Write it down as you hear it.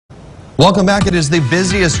Welcome back. It is the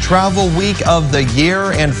busiest travel week of the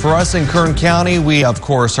year, and for us in Kern County, we of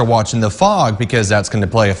course are watching the fog because that's going to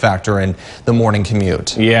play a factor in the morning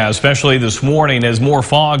commute. Yeah, especially this morning as more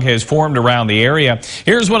fog has formed around the area.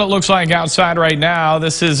 Here's what it looks like outside right now.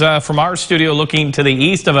 This is from our studio looking to the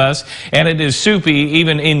east of us, and it is soupy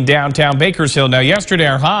even in downtown Bakersfield. Now, yesterday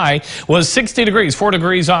our high was 60 degrees, 4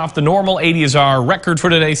 degrees off the normal. 80 is our record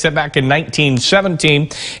for today, set back in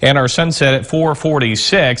 1917, and our sunset at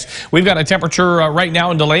 4:46. We've got a temperature right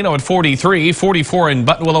now in Delano at 43, 44 in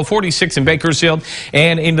Buttonwillow, 46 in Bakersfield,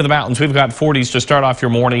 and into the mountains. We've got 40s to start off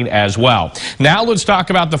your morning as well. Now let's talk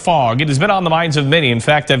about the fog. It has been on the minds of many. In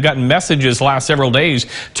fact, I've gotten messages the last several days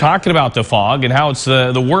talking about the fog and how it's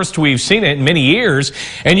the worst we've seen it in many years.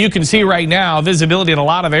 And you can see right now visibility in a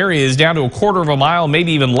lot of areas down to a quarter of a mile,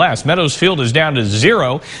 maybe even less. Meadows Field is down to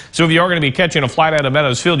 0. So if you are going to be catching a flight out of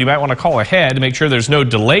Meadows Field, you might want to call ahead to make sure there's no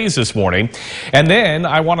delays this morning. And then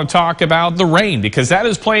I want to talk about the rain, because that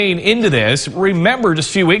is playing into this. Remember, just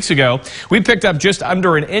a few weeks ago, we picked up just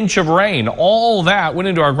under an inch of rain. All that went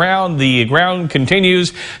into our ground. The ground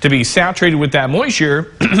continues to be saturated with that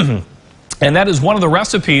moisture. And that is one of the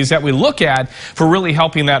recipes that we look at for really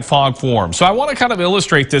helping that fog form. So I want to kind of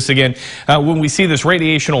illustrate this again when we see this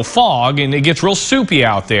radiational fog and it gets real soupy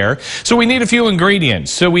out there. So we need a few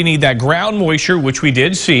ingredients. So we need that ground moisture, which we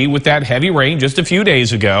did see with that heavy rain just a few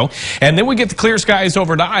days ago. And then we get the clear skies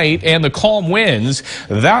overnight and the calm winds.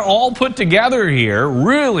 That all put together here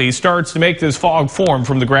really starts to make this fog form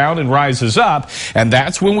from the ground and rises up. And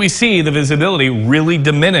that's when we see the visibility really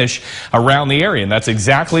diminish around the area. And that's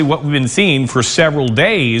exactly what we've been seeing for several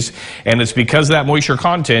days, and it's because of that moisture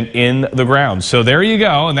content in the ground. So there you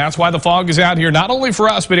go, and that's why the fog is out here, not only for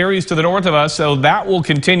us, but areas to the north of us. So that will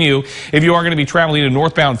continue if you are going to be traveling in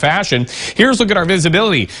northbound fashion. Here's a look at our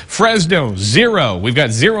visibility. Fresno, 0. We've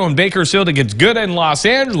got 0 in Bakersfield. It gets good in Los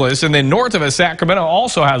Angeles, and then north of us, Sacramento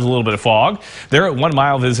also has a little bit of fog. They're at 1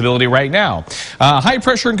 mile visibility right now. High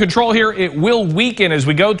pressure and control here. It will weaken as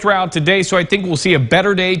we go throughout today, so I think we'll see a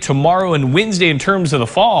better day tomorrow and Wednesday in terms of the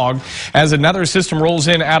fog, as another system rolls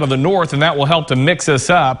in out of the north, and that will help to mix us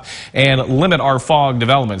up and limit our fog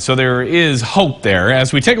development. So there is hope there.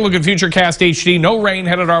 As we take a look at Futurecast HD, no rain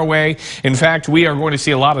headed our way. In fact, we are going to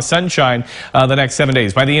see a lot of sunshine the next 7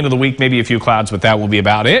 days. By the end of the week, maybe a few clouds, but that will be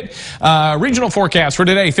about it. Regional forecast for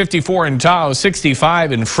today, 54 in Tahoe,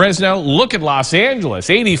 65 in Fresno. Look at Los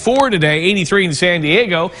Angeles, 84 today, 83 in San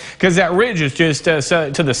Diego, because that ridge is just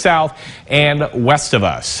to the south and west of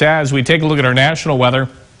us. As we take a look at our national weather,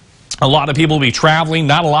 a lot of people will be traveling.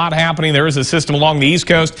 Not a lot happening. There is a system along the East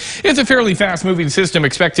Coast. It's a fairly fast-moving system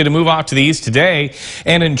expected to move off to the east today.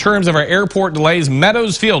 And in terms of our airport delays,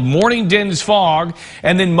 Meadows Field, morning dense fog,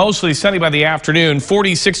 and then mostly sunny by the afternoon.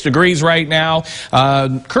 46 degrees right now.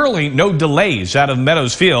 Currently, no delays out of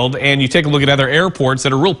Meadows Field. And you take a look at other airports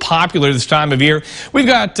that are real popular this time of year. We've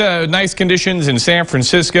got nice conditions in San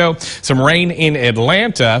Francisco, some rain in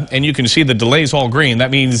Atlanta, and you can see the delays all green. That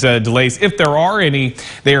means delays, if there are any,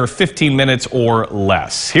 they are 15 minutes or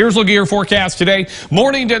less. Here's a look at your forecast today.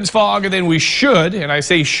 Morning dense fog, and then we should, and I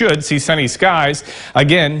say should, see sunny skies.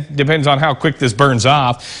 Again, depends on how quick this burns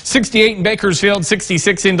off. 68 in Bakersfield,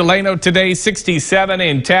 66 in Delano today, 67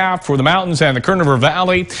 in Taft for the mountains and the Kern River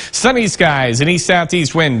Valley. Sunny skies, an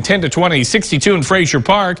east-southeast wind 10 to 20, 62 in Frazier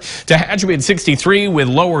Park. Tehachapi at 63 with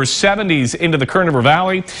lower 70s into the Kern River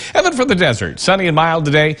Valley. And then for the desert, sunny and mild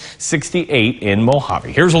today, 68 in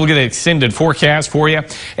Mojave. Here's a look at the extended forecast for you.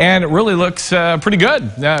 And it really looks pretty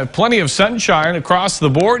good. Plenty of sunshine across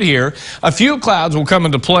the board here. A few clouds will come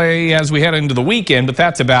into play as we head into the weekend, but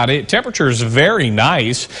that's about it. Temperatures very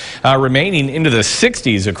nice, remaining into the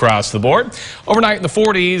 60s across the board. Overnight in the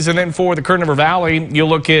 40s, and then for the Kern River Valley, you'll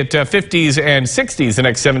look at 50s and 60s the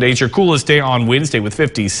next 7 days. Your coolest day on Wednesday with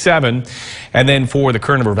 57. And then for the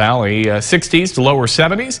Kern River Valley, 60s to lower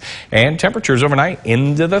 70s, and temperatures overnight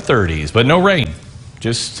into the 30s. But no rain,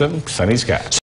 just some sunny skies.